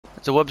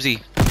It's a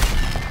whoopsie.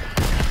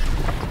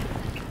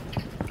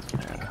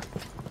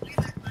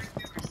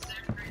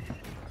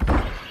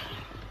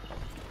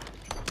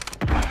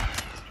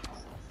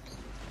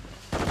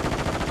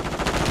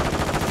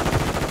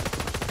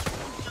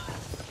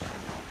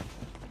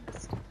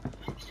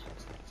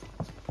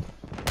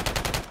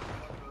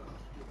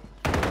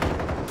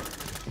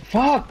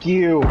 Fuck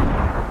you!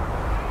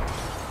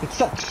 It's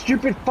that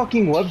stupid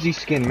fucking Wubsy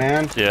skin,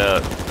 man.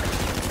 Yeah.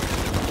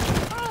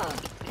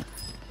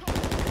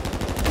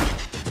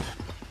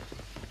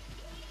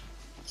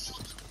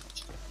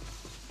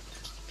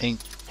 Ain't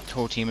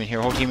whole team in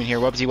here. Whole team in here.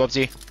 Wubsy,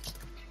 Wubsy.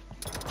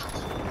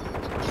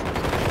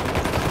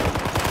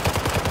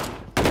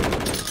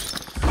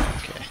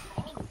 Okay.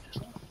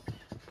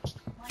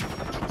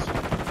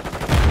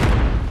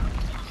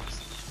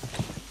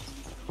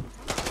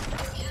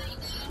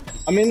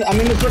 I'm in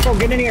the circle.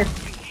 Get in here.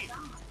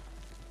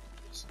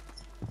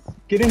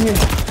 Get in here.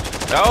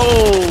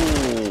 Oh!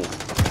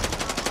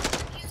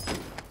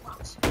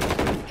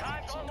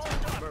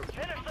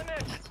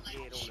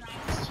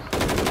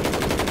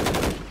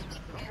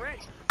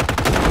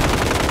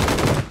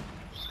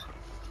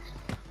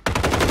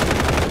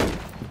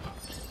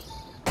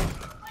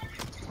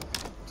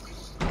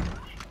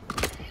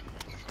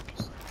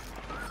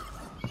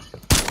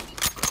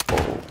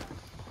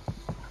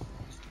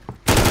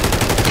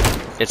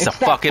 It's a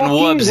fucking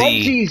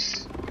Wubsy.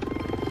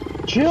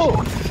 Wubsies. Chill.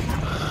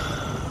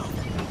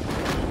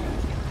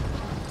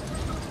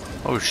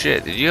 Oh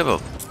shit! Did you have a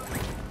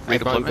I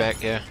brought you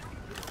back, yeah.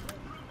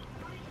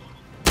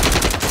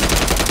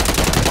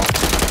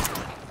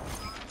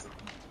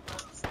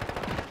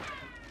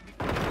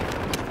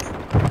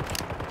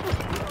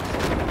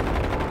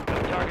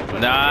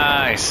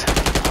 Nice.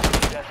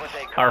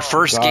 Our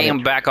first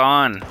game back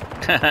on.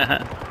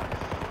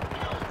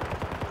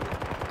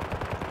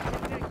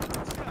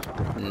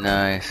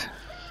 Nice.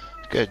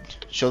 Good.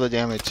 Show the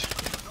damage.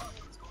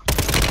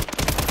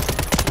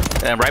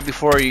 And right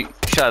before you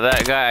shot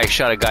that guy, I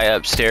shot a guy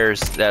upstairs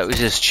that was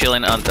just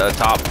chilling on the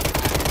top,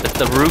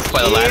 the roof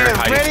by the ladder.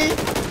 Ready?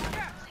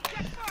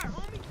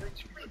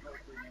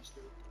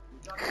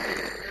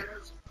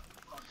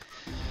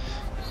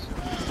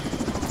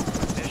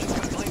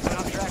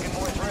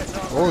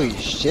 Holy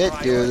shit,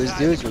 dude! These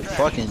dudes were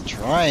fucking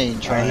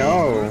trying. I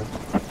know.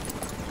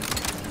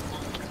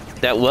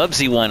 That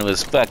Wubsy one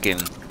was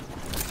fucking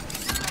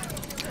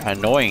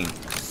annoying.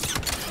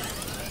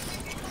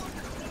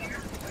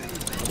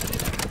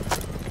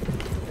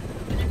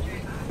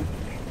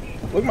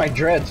 Look at my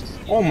dreads.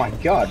 Oh my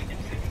god.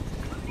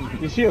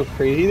 You see how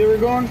crazy they were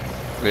going?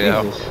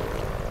 Yeah. Jesus.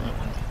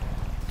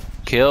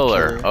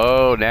 Killer.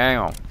 Oh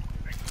damn.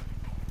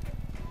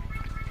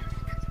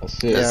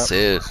 That's it. That's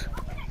it.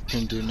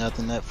 Couldn't do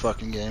nothing that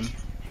fucking game.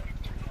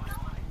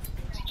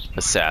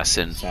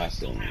 Assassin.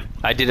 Assassin.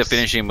 I did a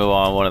finishing move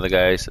on one of the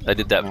guys. I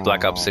did that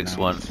Black Ops 6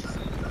 one.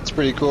 It's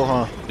pretty cool,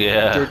 huh?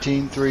 Yeah.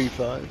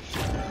 13-3-5.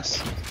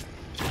 Nice.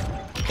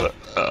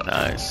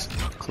 Nice.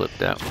 Clip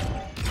that.